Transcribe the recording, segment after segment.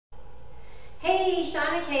Hey,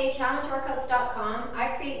 Shauna K, challengeworkouts.com.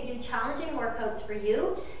 I create and do challenging workouts for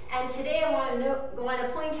you. And today I want to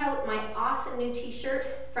point out my awesome new t-shirt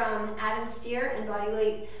from Adam Steer and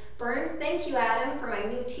Bodyweight Burn. Thank you, Adam, for my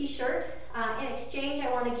new t-shirt. In exchange,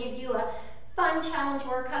 I want to give you a fun challenge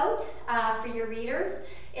workout for your readers.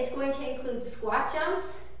 It's going to include squat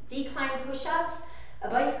jumps, decline push-ups, a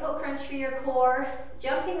bicycle crunch for your core,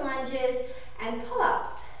 jumping lunges, and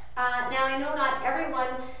pull-ups. Now I know not everyone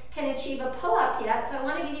can achieve a pull-up yet, so I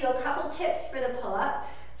want to give you a couple tips for the pull-up.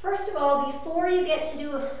 First of all, before you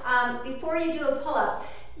do a pull-up,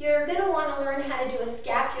 you're going to want to learn how to do a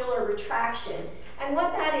scapular retraction. And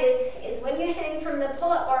what that is when you hang from the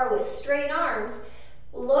pull-up bar with straight arms,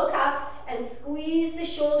 look up and squeeze the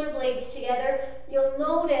shoulder blades together. You'll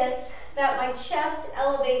notice that my chest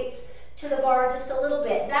elevates to the bar just a little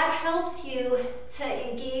bit. That helps you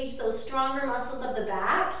to engage those stronger muscles of the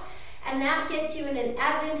back, and that gets you in an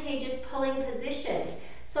advantageous pulling position.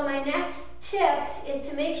 So my next tip is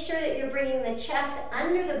to make sure that you're bringing the chest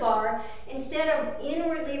under the bar instead of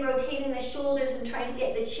inwardly rotating the shoulders and trying to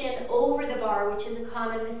get the chin over the bar, which is a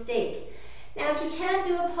common mistake. Now, if you can't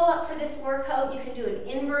do a pull-up for this workout, you can do an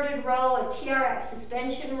inverted row, a TRX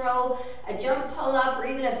suspension row, a jump pull-up, or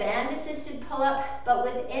even a band-assisted pull-up. But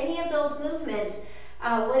with any of those movements,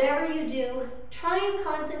 whatever you do, try and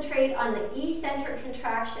concentrate on the eccentric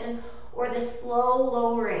contraction or the slow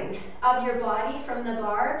lowering of your body from the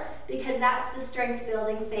bar, because that's the strength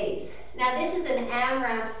building phase. Now, this is an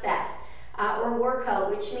AMRAP set. Or workout,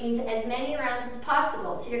 which means as many rounds as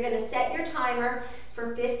possible. So you're going to set your timer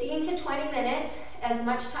for 15 to 20 minutes, as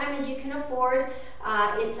much time as you can afford.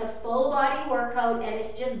 It's a full body workout and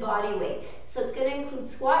it's just body weight. So it's going to include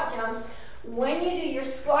squat jumps. When you do your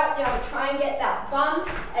squat jump, try and get that bum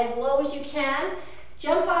as low as you can.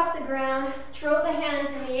 Jump off the ground, throw the hands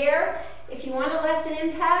in the air. If you want to lessen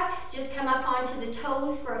impact, just come up onto the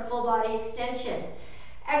toes for a full body extension.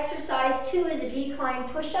 Exercise 2 is a decline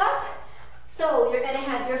push-up. So you're going to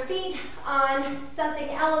have your feet on something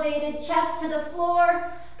elevated, chest to the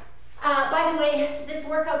floor. By the way, this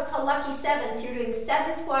workout's called Lucky 7. So you're doing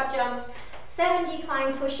 7 squat jumps, 7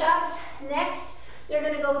 decline push-ups. Next, you're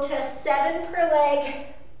going to go to 7 per leg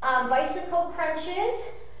bicycle crunches.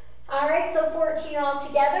 All right, so 14 all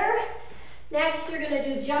together. Next, you're going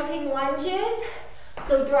to do jumping lunges.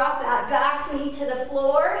 So drop that back knee to the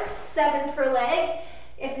floor, 7 per leg.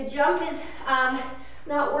 If the jump is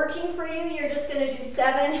not working for you, you're just going to do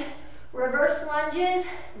 7 reverse lunges.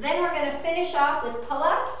 Then we're going to finish off with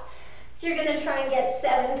pull-ups. So you're going to try and get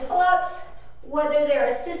 7 pull-ups, whether they're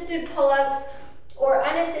assisted pull-ups or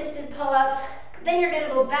unassisted pull-ups. Then you're going to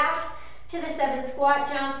go back to the 7 squat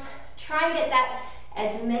jumps. Try and get that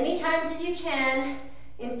as many times as you can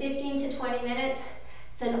in 15 to 20 minutes.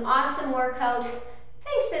 It's an awesome workout.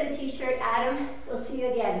 Thanks for the t-shirt, Adam. We'll see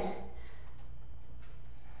you again.